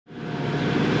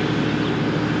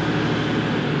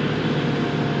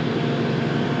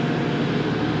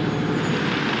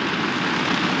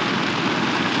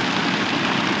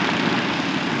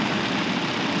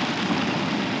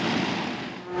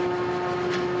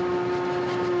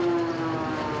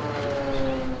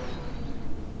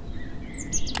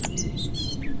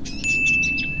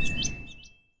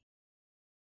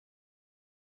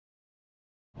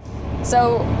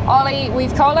So, Ollie,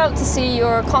 we've called out to see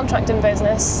your contracting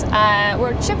business.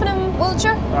 We're chipping in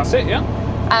Wiltshire. That's it, yeah.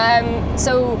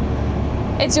 So,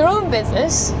 it's your own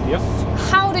business. Yes.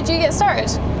 How did you get started?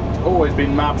 Always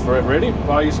been mad for it, really.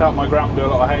 I used to help my gran do a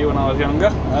lot of hay when I was younger,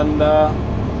 and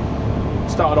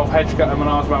started off hedge cutting when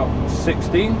I was about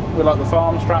 16 with like the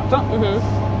farms tractor.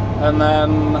 And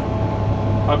then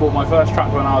I bought my first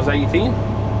tractor when I was 18,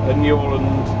 a New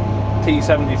Holland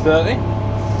T7030.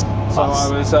 So I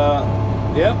was,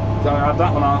 yeah, I had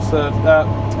that when I was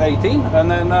 18,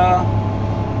 and then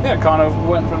yeah, kind of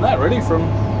went from there really. From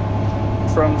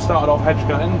started off hedge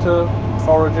cutting to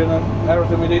foraging and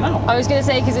everything we do now. I was going to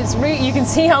say, because it's you can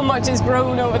see how much it's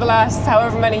grown over the last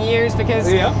however many years,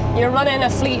 because you're running a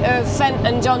fleet of Fendt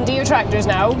and John Deere tractors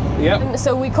now. Yeah.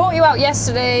 So we caught you out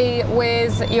yesterday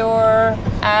with your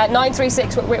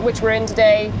 936, which we're in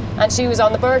today, and she was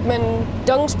on the Bergman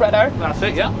dung spreader. That's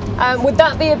it, yeah. Would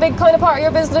that be a big kind of part of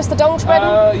your business, the dung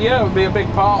spreading? Yeah, it would be a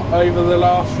big part. Over the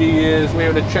last few years, we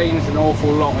would have changed an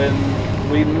awful lot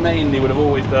we mainly would have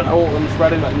always done autumn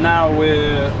spreading, but now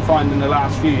we're finding the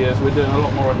last few years we're doing a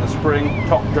lot more in the spring,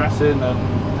 top dressing and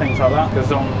things like that,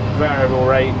 because on variable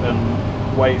rate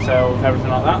and weight sales, everything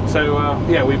like that. So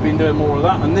yeah, we've been doing more of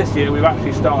that, and this year we've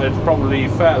actually started probably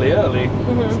fairly early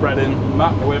spreading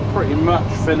that. We're pretty much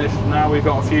finished now. We've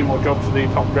got a few more jobs to do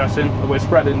top dressing. We're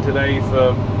spreading today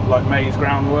for like maize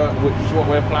groundwork, which is what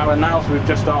we're ploughing now, so we've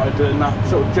just started doing that,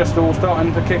 sort of just all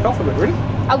starting to kick off a bit really.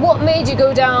 And what made you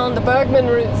go down the Bergman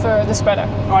route for the spreader?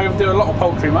 I do a lot of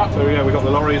poultry map, so yeah, we've got the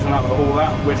lorries and that, all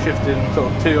that. We're shifting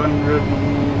sort of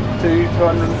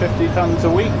 250 tonnes a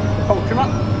week poultry map.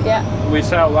 Yeah. We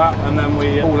sell that, and then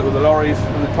we haul it with the lorries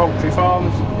and the poultry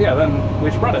farms. Yeah, then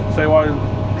we spread it. So I'm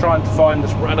trying to find a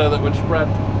spreader that would spread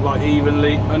like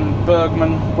evenly, and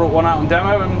Bergman brought one out on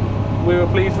demo, and we were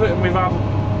pleased with it. And we've had,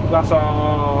 that's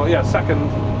our second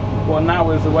one now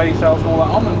with the way sales and all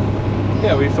that on. And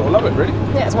yeah, we sort of love it really.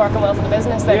 Yeah, it's working well for the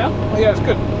business then. Yeah, it's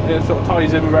good. It sort of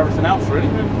ties in with everything else really.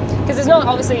 Because it's not,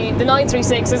 obviously, the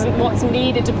 936 isn't what's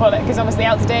needed to pull it, because obviously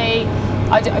out today,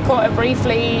 I caught it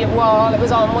briefly while it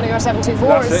was on one of your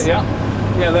 724s. That's it, yeah.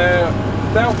 Yeah,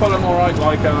 they'll pull them alright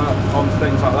like on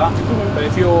things like that. But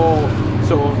if you're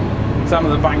sort of, some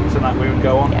of the banks and that we would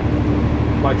go on,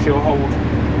 like she'll hold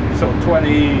sort of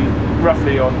 20,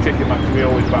 roughly on chicken max, we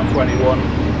always about 21,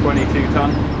 22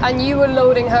 tonne. And you were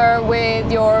loading her with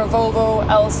your Volvo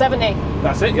L70.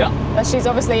 That's it, yeah. And she's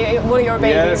obviously one of your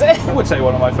babies. Yeah, I would say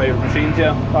one of my favourite machines,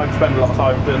 yeah. I spend a lot of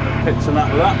time doing the pits and that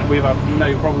with that. We've had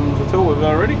no problems at all with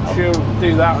her really. She'll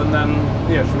do that, and then,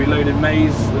 yeah, she'll be loading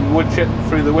maize and wood chip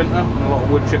through the winter. And a lot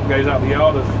of wood chip goes out the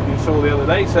yard, as you saw the other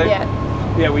day. So,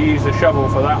 yeah, we use the shovel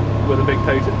for that with a big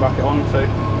toted bucket on. So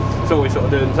it's always sort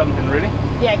of doing something really.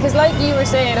 Yeah, because like you were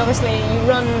saying, obviously you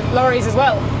run lorries as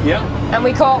well. Yeah. And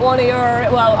we caught one of your,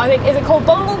 well, I think, is it called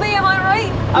Bumblebee, am I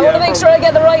right? I want to make sure I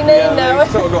get the right name now.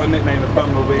 Sort of got a nickname of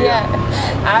Bumblebee. Yeah.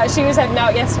 She was heading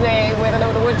out yesterday with a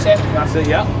load of wood chip. That's it,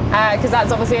 yeah. Because that's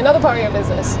obviously another part of your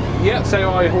business. Yeah,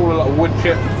 so I haul a lot of wood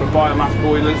chip for biomass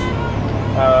boilers.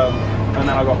 And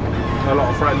then I've got a lot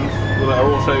of friends that are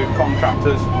also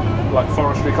contractors, like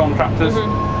forestry contractors.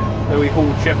 That we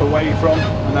haul chip away from,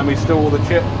 and then we store the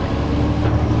chip,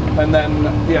 and then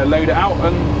load it out,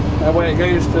 and away it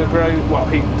goes to grow. Well,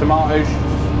 heat tomatoes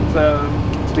to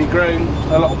be grown.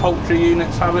 A lot of poultry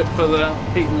units have it for the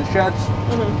heating the sheds.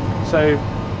 So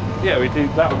yeah, we do.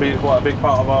 That would be quite a big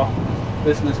part of our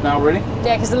business now, really.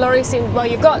 Yeah, because the lorries seem, well,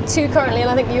 you've got two currently, and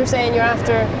I think you were saying you're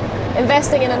after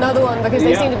investing in another one because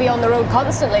they seem to be on the road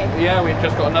constantly. Yeah, we've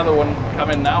just got another one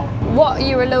coming now. What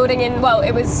you were loading in, well,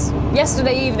 it was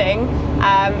yesterday evening,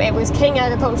 it was Kinch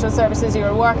Agricultural Services you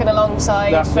were working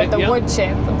alongside for the wood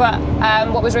chip, but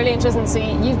what was really interesting to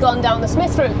see, you've gone down the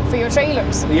Smith route for your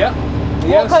trailers. Yeah.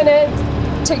 What kind of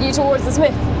took you towards the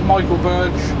Smith? Michael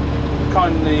Burge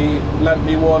kindly lent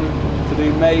me one to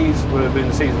do maize, would have been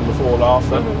the season before last,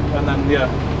 and then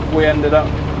we ended up,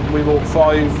 we bought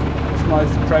 5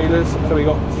 Smith trailers, so we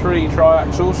got 3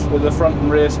 triaxles with the front and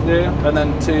rear steer, and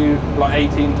then 2 like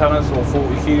 18 tonners or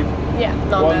 40 cube. Yeah,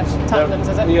 not the tandems,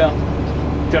 is it? Yeah,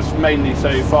 just mainly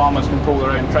so farmers can pull their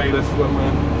own trailers when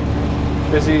we're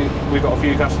busy. We've got a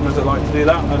few customers that like to do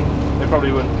that, and they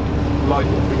probably wouldn't like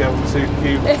it if we go with the Super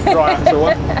Cube triaxle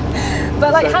one.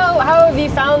 But like, so, how have you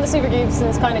found the Super Cube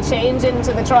since kind of change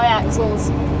into the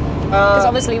triaxles? Because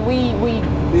obviously we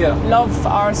love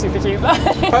our Super Cube.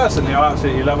 Personally, I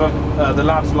absolutely love them. The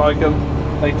lads like them.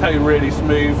 They tow really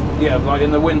smooth. Yeah, like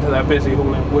in the winter they're busy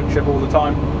hauling wood chip all the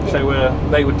time. Yeah. So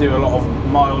they would do a lot of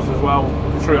miles as well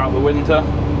throughout the winter.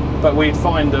 But we'd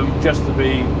find them just to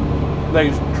be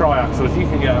those triaxles. You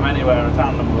can get them anywhere in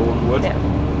tandem with one wood. Yeah.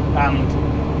 And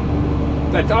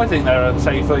I think they're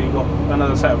safer. You've got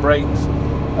another set of brakes,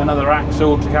 another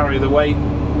axle to carry the weight.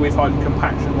 We find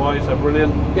compaction-wise they're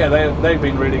brilliant. Yeah, they've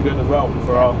been really good as well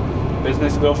for our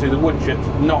business. But obviously the wood chip's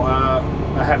not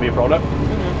a heavy product,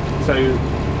 so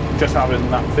just having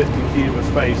that 50 cube of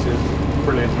space is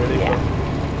brilliant, really,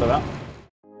 for that.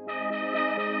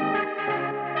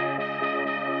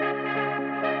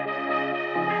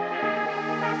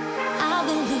 I've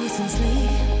been losing sleep,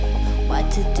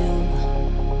 what to do?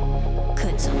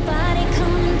 Could somebody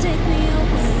come and take me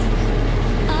away?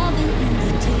 I've been in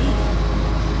the deep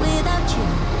without you,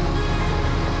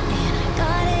 and I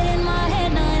got it in my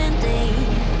head night and day.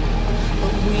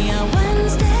 But we are one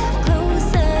step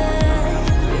closer.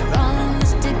 We're all in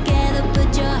this together.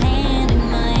 Put your hand in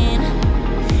mine.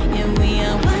 Yeah, we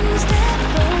are one step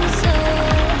closer.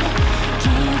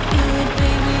 Can't feel it,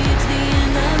 baby. It's the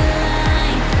end of the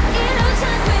line. It looks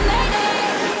like we made it.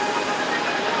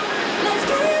 Let's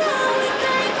get it on. We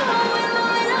got it going,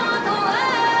 rolling on the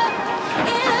world.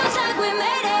 It looks like we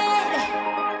made it.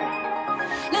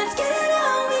 Let's get it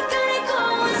on. We got it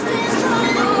going, stand strong,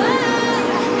 the world.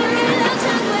 It looks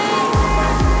like we.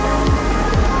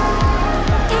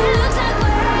 It looks like we.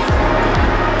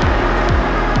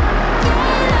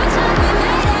 Yeah, it looks like we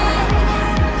made it.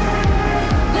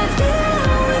 Let's get it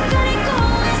on. We got it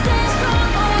going, stand strong,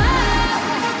 the world.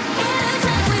 It looks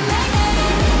like we made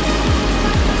it.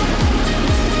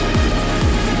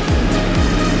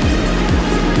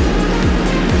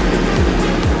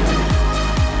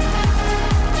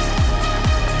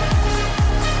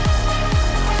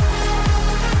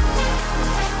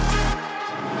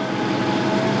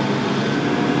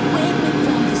 Wake me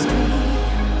from this dream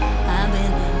I've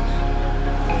been in.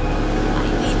 I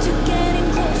need to get in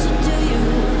closer to you.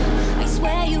 I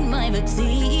swear you might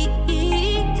succeed.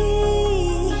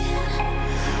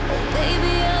 Oh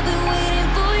baby, I've been waiting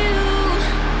for you.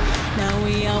 Now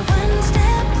we are one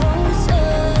step closer.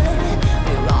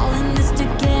 We're all in this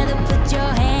together. Put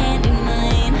your hand in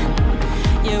mine.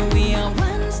 Yeah, we are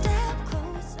one step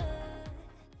closer.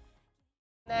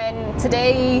 Then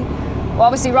today, well,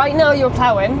 obviously right now you're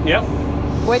ploughing, Yep.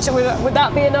 which would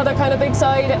that be another kind of big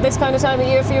side at this kind of time of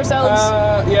year for yourselves?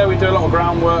 Yeah, we do a lot of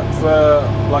groundwork for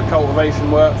like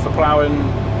cultivation work, for ploughing,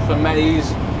 for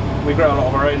maize. We grow a lot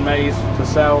of our own maize to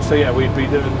sell, so yeah, we'd be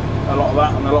doing a lot of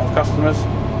that and a lot of customers,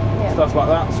 stuff like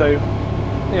that. So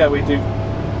yeah, we do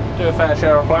a fair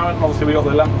share of ploughing. Obviously we got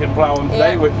the Lempkin ploughing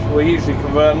today, which we're usually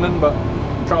converting, but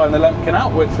trying the Lempkin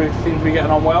out, which we seem to be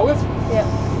getting on well with. Yeah.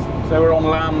 So we're on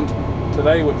land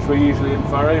today, which we're usually in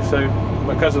furrow, so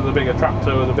because of the bigger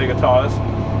tractor with the bigger tyres,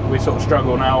 we sort of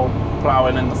struggle now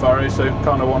ploughing in the furrow, so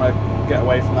kind of want to get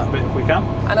away from that bit if we can.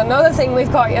 And another thing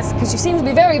we've got, yes, because you seem to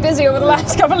be very busy over the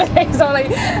last couple of days, Ollie,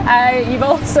 you've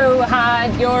also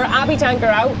had your Abbey tanker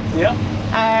out. Yeah.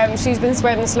 She's been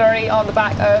spreading slurry on the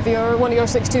back of one of your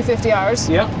 6250Rs.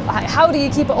 Yeah. How do you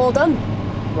keep it all done?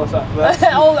 What's that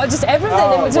there? All, just everything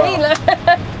in between. Well,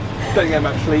 don't get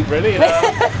much sleep really.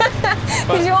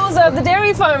 Because you also have the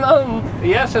dairy farm at home.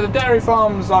 Yeah, so the dairy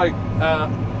farm's like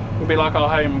would be like our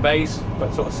home base,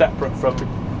 but sort of separate from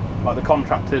like the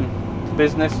contracting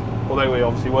business. Although we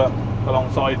obviously work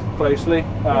alongside closely.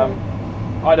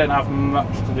 I don't have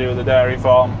much to do with the dairy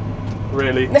farm,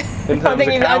 really. In terms I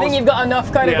think you've got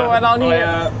enough kind of going on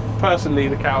here. Personally,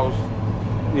 the cows.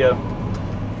 Yeah,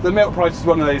 the milk price is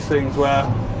one of those things where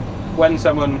when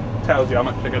someone tells you how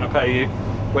much they're going to pay you,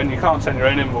 when you can't send your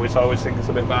own invoice, I always think it's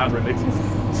a bit bad, really.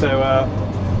 So,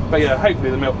 but yeah, hopefully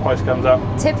the milk price comes up.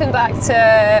 Tipping back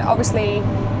to, obviously,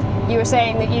 you were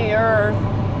saying that your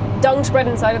dung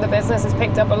spreading side of the business has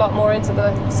picked up a lot more into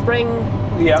the spring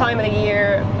time of the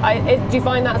year. Do you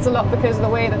find that's a lot because of the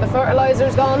way that the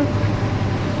fertiliser's gone?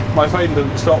 My phone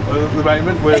doesn't stop at the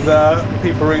moment with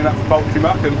people ringing up for poultry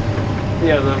muck, and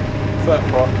yeah, the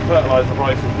fertiliser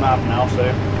price is mad now, so...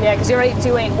 Yeah, because your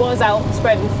 828 was out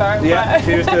spreading fert. Yeah,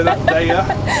 she was doing that today,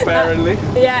 sparingly.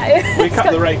 Yeah. We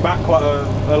cut the rate back quite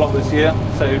a lot this year,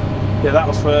 so yeah, that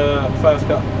was for first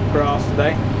cut grass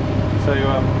today. So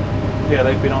yeah,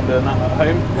 they've been on doing that at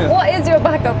home. Yeah. What is your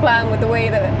backup plan with the way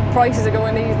that prices are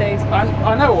going these days?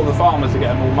 I know all the farmers are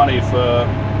getting more money for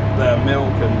their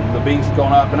milk and the beef's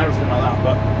gone up and everything like that,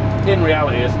 but in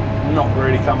reality it's not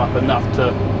really come up enough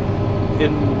to...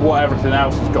 In what everything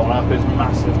else has gone up is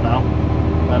massive now,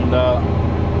 and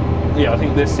yeah, I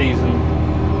think this season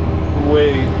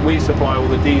we supply all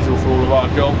the diesel for all of our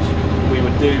jobs. We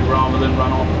would do rather than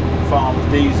run on farms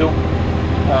diesel,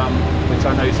 which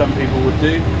I know some people would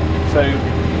do. So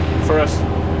for us,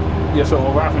 you're sort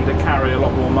of having to carry a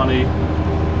lot more money,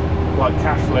 like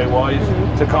cash flow wise,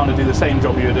 to kind of do the same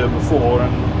job you were doing before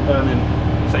and earning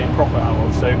the same profit out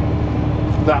of. So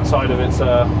that side of it's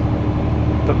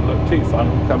doesn't look too fun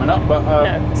coming up, but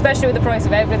no, especially with the price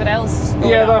of everything else.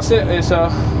 Yeah, that's it. It's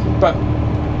but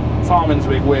farming's a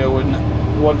big wheel,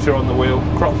 and once you're on the wheel,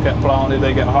 crops get planted,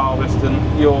 they get harvested,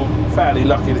 and you're fairly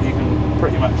lucky that you can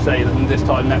pretty much say that this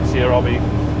time next year I'll be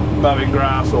mowing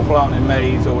grass or planting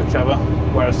maize or whichever,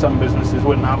 whereas some businesses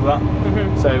wouldn't have that.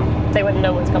 So they wouldn't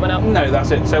know what's coming up. No,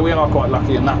 that's it. So we are quite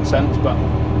lucky in that sense, but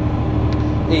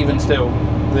even still,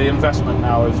 the investment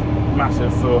now is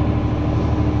massive for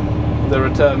the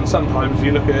return. Sometimes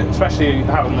you look at it, especially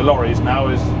having the lorries now,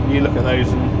 is you look at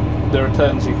those and the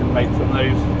returns you can make from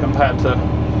those compared to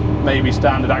maybe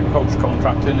standard agricultural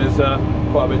contracting is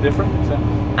quite a bit different. So.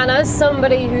 And as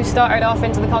somebody who started off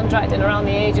into the contracting around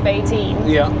the age of 18,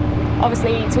 yeah,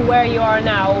 obviously to where you are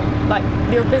now, like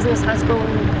your business has grown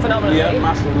phenomenally. Yeah,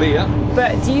 massively, yeah.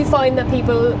 But do you find that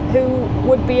people who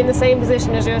would be in the same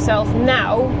position as yourself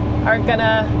now are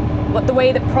gonna, what the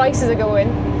way that prices are going?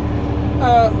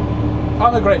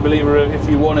 I'm a great believer of if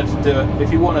you wanted to do it,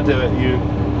 if you want to do it,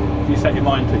 if you set your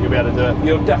mind to it, you'll be able to do it.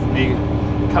 You'll definitely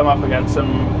come up against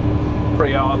some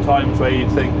pretty hard times where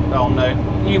you'd think, oh no,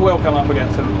 you will come up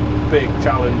against some big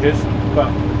challenges,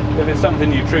 but if it's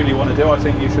something you truly want to do, I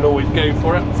think you should always go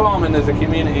for it. Farming as a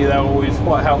community, they're always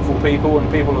quite helpful people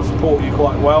and people will support you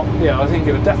quite well. Yeah, I think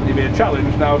it would definitely be a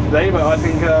challenge now today, but I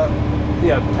think,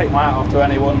 yeah, take my hat off to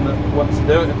anyone that wants to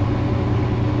do it.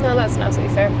 No, that's an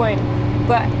absolutely fair point.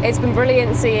 But it's been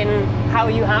brilliant seeing how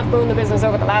you have grown the business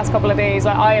over the last couple of days.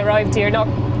 Like, I arrived here not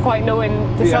quite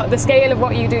knowing the scale of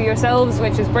what you do yourselves,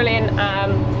 which is brilliant,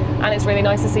 and it's really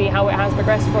nice to see how it has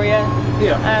progressed for you.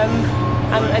 Yeah.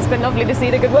 And it's been lovely to see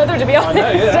the good weather, to be honest.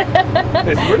 I know, yeah.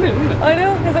 It's brilliant, isn't it? I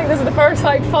know, I think this is the first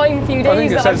like fine few days I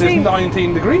think it that says I've seen. It's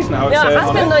 19 degrees now. Yeah, it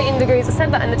has been 19 degrees. I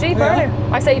said that in the Jeep earlier.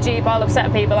 I say Jeep, I'll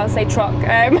upset people, I'll say truck.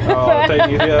 Oh, don't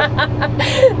you, yeah.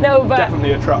 No, but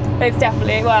definitely a truck. It's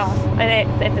definitely, well,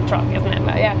 it's a truck, isn't it?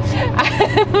 But yeah.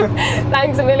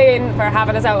 Thanks a million for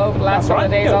having us out over the last couple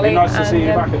of days, Ollie. It'd be nice to see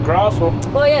you back at Grass. Or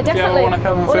well, yeah, definitely. Want to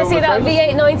come and want to see that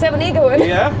V8 970 going.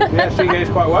 Yeah, she goes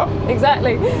quite well.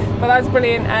 Exactly. But that's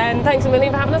brilliant, and thanks a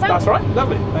million for having us out. That's right,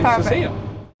 lovely. Thanks Perfect. to see you.